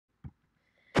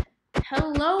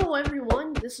Hello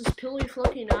everyone, this is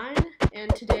PillyFloki9,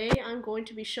 and today I'm going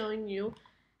to be showing you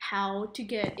how to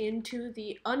get into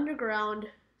the underground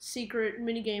secret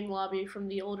minigame lobby from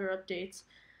the older updates.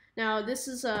 Now this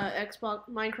is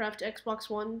Minecraft Xbox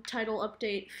One title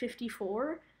update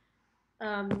 54.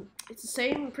 It's the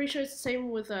same, I'm pretty sure it's the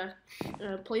same with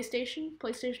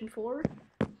PlayStation 4.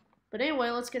 But anyway,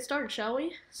 let's get started, shall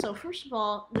we? So first of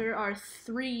all, there are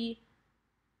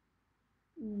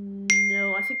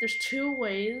I think there's two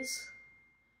ways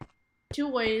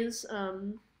to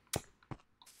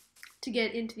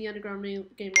get into the underground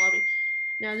game lobby.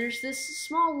 Now there's this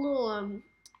small little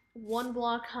one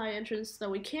block high entrance that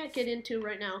we can't get into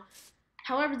right now.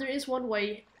 However, there is one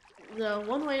way. The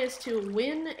one way is to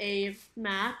win a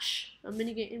match, a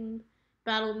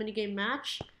battle minigame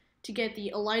match, to get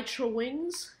the Elytra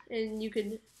wings, and you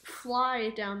can fly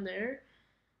down there.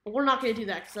 But we're not going to do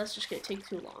that because that's just going to take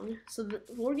too long. So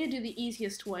we're going to do the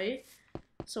easiest way.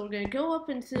 So we're going to go up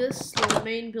into this little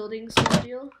main building sort of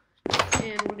deal.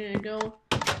 And we're going to go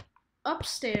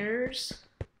upstairs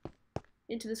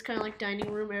into this kind of like dining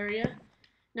room area.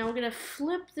 Now we're going to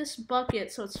flip this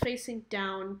bucket so it's facing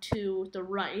down to the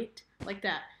right, like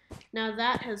that. Now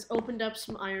that has opened up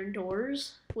some iron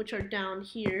doors, which are down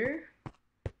here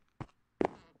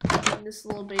in this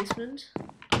little basement.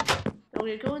 Now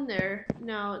we're gonna go in there.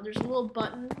 Now there's a little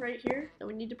button right here that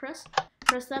we need to press.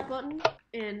 Press that button,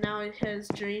 and now it has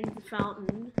drained the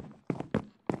fountain.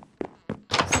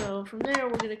 So from there,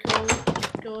 we're gonna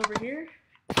go over here,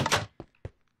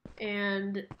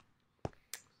 and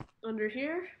under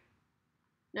here.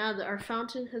 Now that our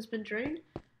fountain has been drained,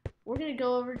 we're gonna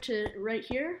go over to right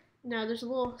here. Now there's a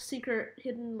little secret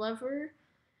hidden lever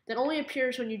that only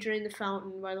appears when you drain the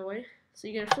fountain, by the way. So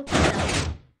you're gonna flip it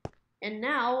down, and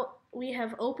now we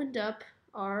have opened up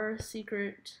our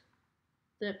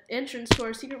the entrance to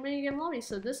our secret minigame lobby.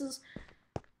 So this is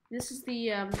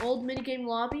the old minigame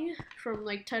lobby from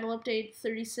like title update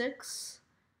 36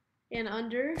 and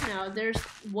under. Now there's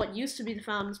what used to be the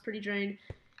fountain, is pretty drained.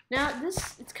 Now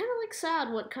it's kind of like sad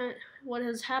what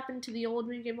has happened to the old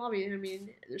minigame lobby. I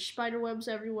mean, there's spider webs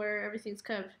everywhere. Everything's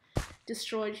kind of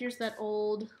destroyed. Here's that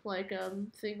old like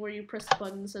thing where you press the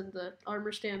buttons and the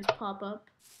armor stands pop up.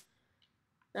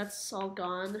 That's all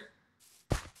gone.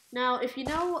 Now, if you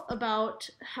know about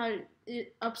how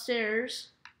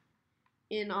upstairs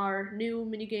in our new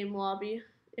minigame lobby,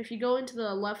 if you go into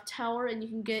the left tower and you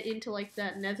can get into like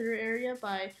that nether area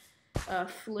by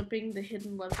flipping the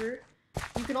hidden lever,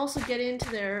 you can also get into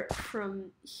there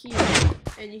from here,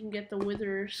 and you can get the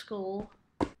wither skull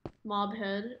mob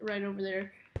head right over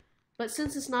there. But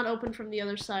since it's not open from the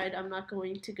other side, I'm not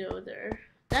going to go there.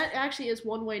 That actually is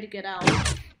one way to get out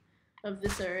of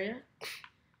this area.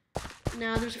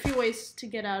 Now there's a few ways to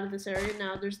get out of this area.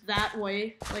 Now there's that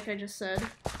way, like I just said.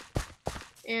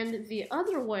 And the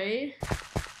other way,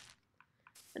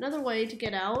 another way to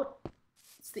get out,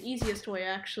 it's the easiest way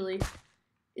actually,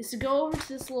 is to go over to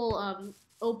this little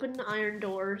open iron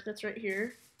door that's right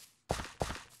here.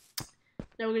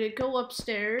 Now we're gonna go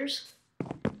upstairs,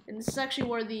 and this is actually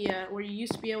where where you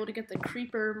used to be able to get the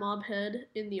creeper mob head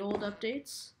in the old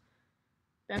updates,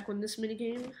 back when this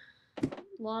minigame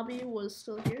lobby was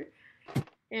still here.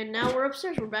 And now we're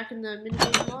upstairs. We're back in the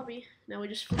minigame lobby. Now we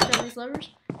just flip down these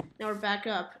levers. Now we're back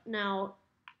up. Now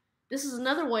this is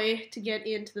another way to get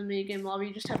into the minigame lobby.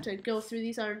 You just have to go through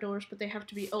these iron doors, but they have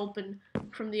to be open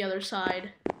from the other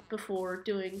side before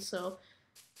doing so.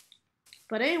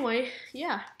 But anyway,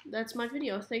 yeah, that's my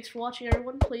video. Thanks for watching,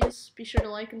 everyone. Please be sure to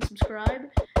like and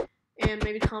subscribe, and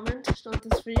maybe comment on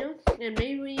this video. And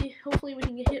hopefully we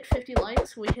can hit 50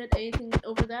 likes. We hit anything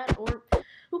over that, or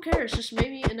who cares? Just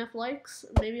maybe enough likes.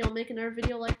 Maybe I'll make another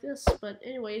video like this. But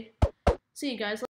anyway, see you guys later.